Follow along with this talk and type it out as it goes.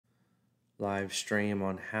live stream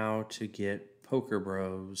on how to get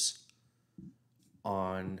Pokerbros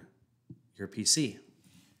on your PC.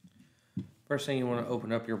 First thing, you want to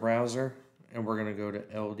open up your browser, and we're going to go to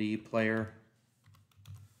LD Player.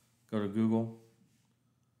 Go to Google,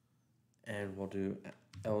 and we'll do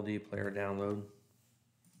LD Player download.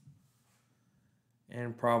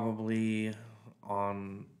 And probably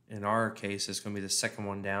in our case, it's going to be the second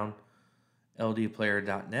one down,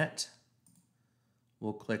 ldplayer.net.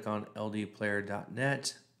 We'll click on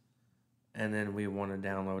ldplayer.net, and then we want to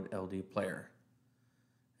download LD Player.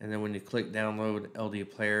 And then when you click download LD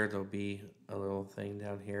Player, there'll be a little thing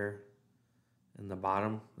down here in the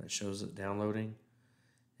bottom that shows it downloading.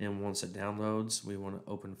 And once it downloads, we want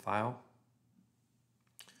to open file.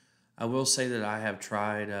 I will say that I have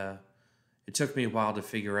tried, it took me a while to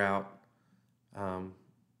figure out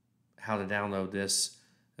how to download this.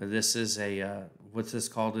 This is what's this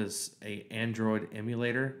called is a Android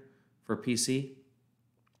emulator for PC.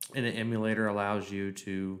 And an emulator allows you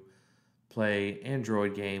to play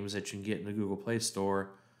Android games that you can get in the Google Play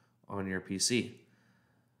Store on your PC.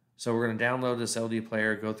 So we're going to download this LD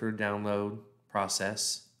Player, go through the download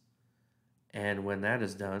process. And when that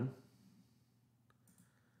is done,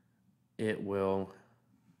 it will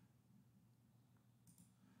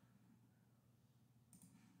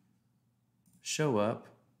show up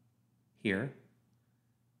here,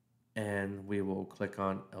 and we will click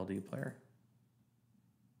on LD Player.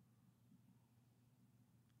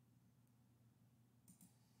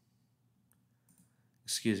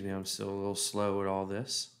 Excuse me, I'm still a little slow at all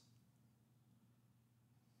this.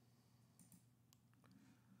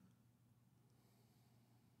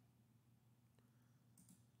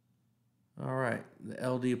 All right, the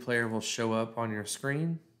LD Player will show up on your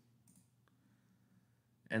screen.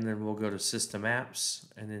 And then we'll go to System Apps,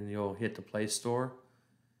 and then you'll hit the Play Store,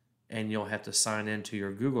 and you'll have to sign into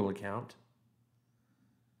your Google account.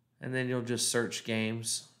 And then you'll just search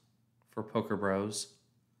games for Pokerbros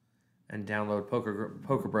and download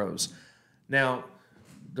Pokerbros. Now,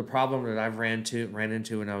 the problem that I've ran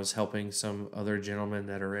into when I was helping some other gentlemen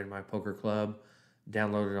that are in my poker club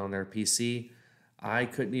download it on their PC, I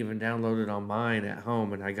couldn't even download it on mine at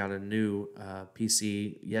home, and I got a new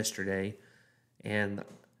PC yesterday. And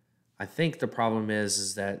I think the problem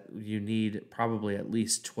is that you need probably at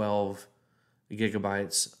least 12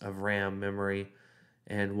 gigabytes of RAM memory.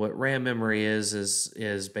 And what RAM memory is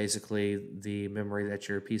basically the memory that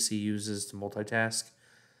your PC uses to multitask.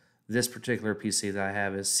 This particular PC that I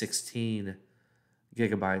have is 16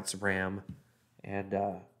 gigabytes of RAM. And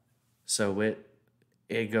so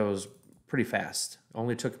it goes pretty fast. It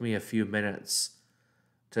only took me a few minutes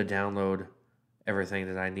to download everything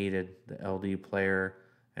that I needed, the LD Player,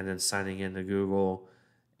 and then signing into Google,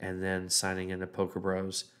 and then signing into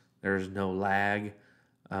Pokerbros. There's no lag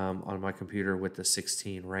on my computer with the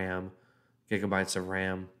 16 gigabytes of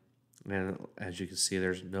RAM, and as you can see,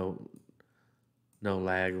 there's no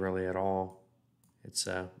lag really at all. It's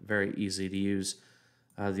very easy to use.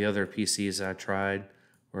 The other PCs I tried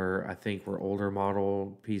were older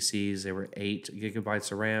model PCs. They were 8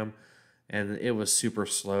 gigabytes of RAM, and it was super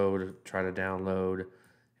slow to try to download.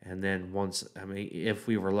 And then if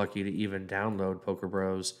we were lucky to even download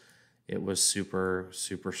Pokerbros, it was super,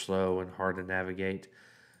 super slow and hard to navigate.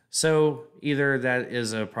 So either that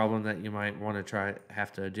is a problem that you might want to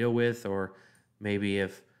have to deal with, or maybe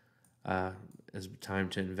if it's time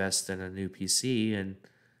to invest in a new PC, and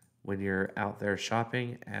when you're out there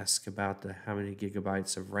shopping, ask about how many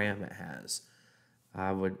gigabytes of RAM it has.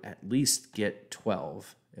 I would at least get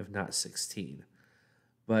 12, if not 16.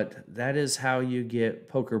 But that is how you get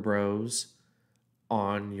Pokerbros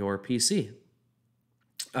on your PC.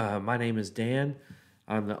 My name is Dan.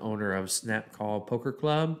 I'm the owner of Snap Call Poker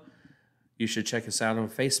Club. You should check us out on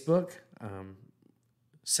Facebook.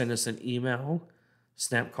 Send us an email,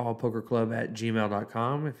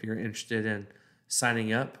 snapcallpokerclub@gmail.com, if you're interested in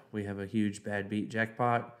signing up. We have a huge Bad Beat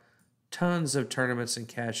jackpot, tons of tournaments and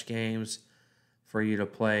cash games for you to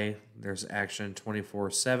play. There's action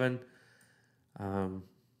 24/7.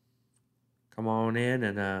 Come on in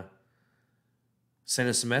and send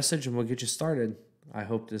us a message, and we'll get you started. I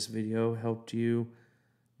hope this video helped you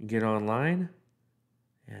get online,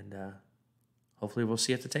 and hopefully we'll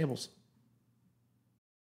see you at the tables.